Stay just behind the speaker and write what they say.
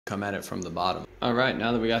come at it from the bottom. All right,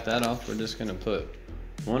 now that we got that off, we're just gonna put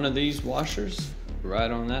one of these washers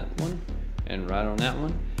right on that one and right on that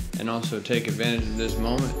one, and also take advantage of this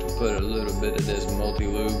moment to put a little bit of this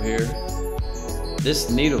multi-lube here. This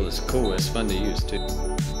needle is cool, it's fun to use too.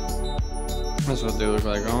 That's what they look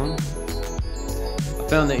like on. I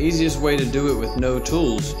found the easiest way to do it with no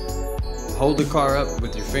tools. Hold the car up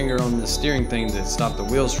with your finger on the steering thing to stop the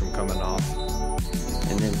wheels from coming off.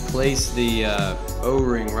 And then place the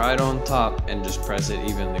O-ring right on top and just press it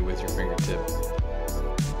evenly with your fingertip.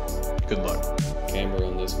 Good luck. Camber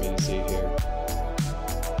on this mini seat here.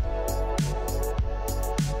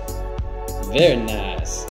 Very nice.